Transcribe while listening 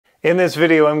In this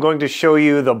video, I'm going to show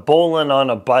you the Bowline on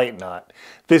a Bight knot.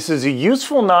 This is a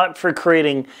useful knot for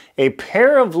creating a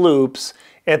pair of loops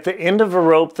at the end of a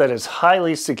rope that is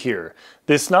highly secure.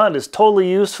 This knot is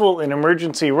totally useful in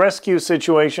emergency rescue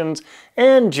situations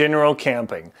and general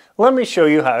camping. Let me show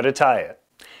you how to tie it.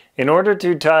 In order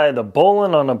to tie the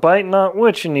Bowline on a Bight knot,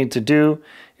 what you need to do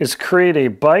is create a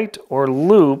bight or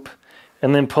loop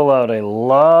and then pull out a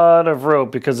lot of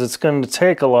rope because it's going to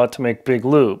take a lot to make big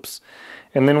loops.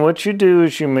 And then what you do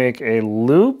is you make a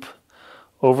loop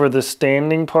over the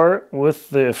standing part with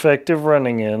the effective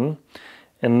running in,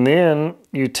 and then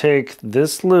you take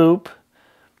this loop,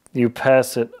 you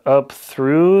pass it up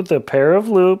through the pair of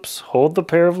loops, hold the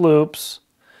pair of loops,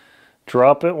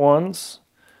 drop it once,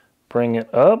 bring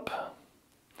it up,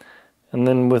 and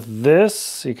then with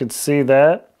this, you can see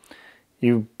that,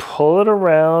 you pull it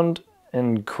around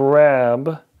and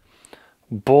grab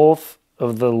both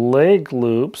of the leg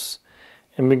loops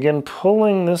and begin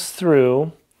pulling this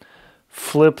through.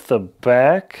 Flip the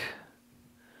back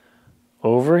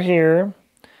over here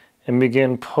and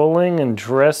begin pulling and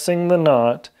dressing the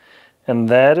knot, and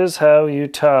that is how you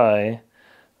tie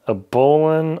a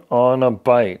Bowline on a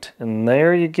Bight. And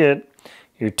there you get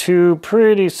your two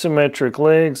pretty symmetric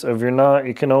legs of your knot.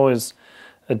 You can always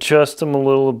adjust them a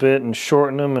little bit and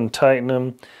shorten them and tighten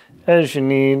them as you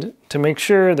need to make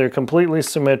sure they're completely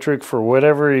symmetric for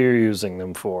whatever you're using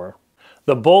them for.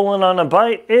 The Bowline on a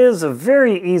Bight is a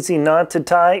very easy knot to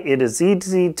tie. It is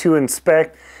easy to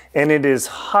inspect and it is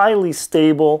highly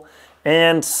stable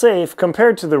and safe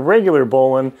compared to the regular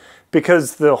bowline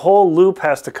because the whole loop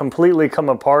has to completely come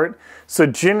apart. So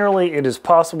generally it is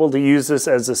possible to use this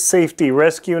as a safety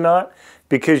rescue knot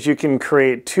because you can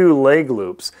create two leg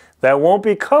loops. That won't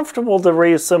be comfortable to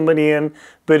raise somebody in,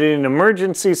 but in an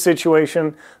emergency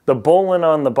situation, the Bowline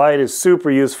on the Bight is super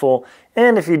useful.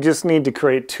 And if you just need to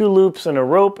create two loops in a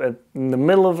rope in the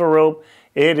middle of a rope,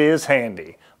 it is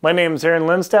handy. My name is Aaron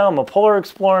Linsdau. I'm a polar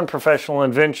explorer and professional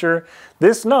adventurer.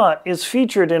 This knot is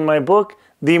featured in my book,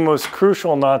 The Most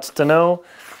Crucial Knots to Know.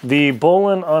 The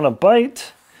Bowline on a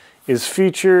Bight is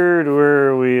featured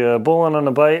Bowline on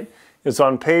a Bight is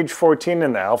on page 14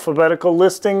 in the alphabetical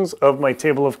listings of my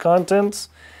table of contents.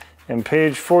 And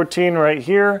page 14 right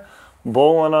here,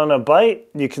 Bowline on a Bight.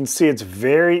 You can see it's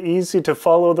very easy to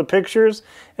follow the pictures,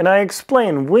 and I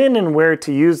explain when and where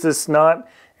to use this knot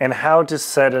and how to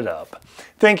set it up.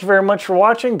 Thank you very much for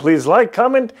watching. Please like,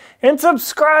 comment, and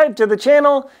subscribe to the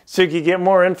channel so you can get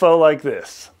more info like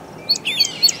this.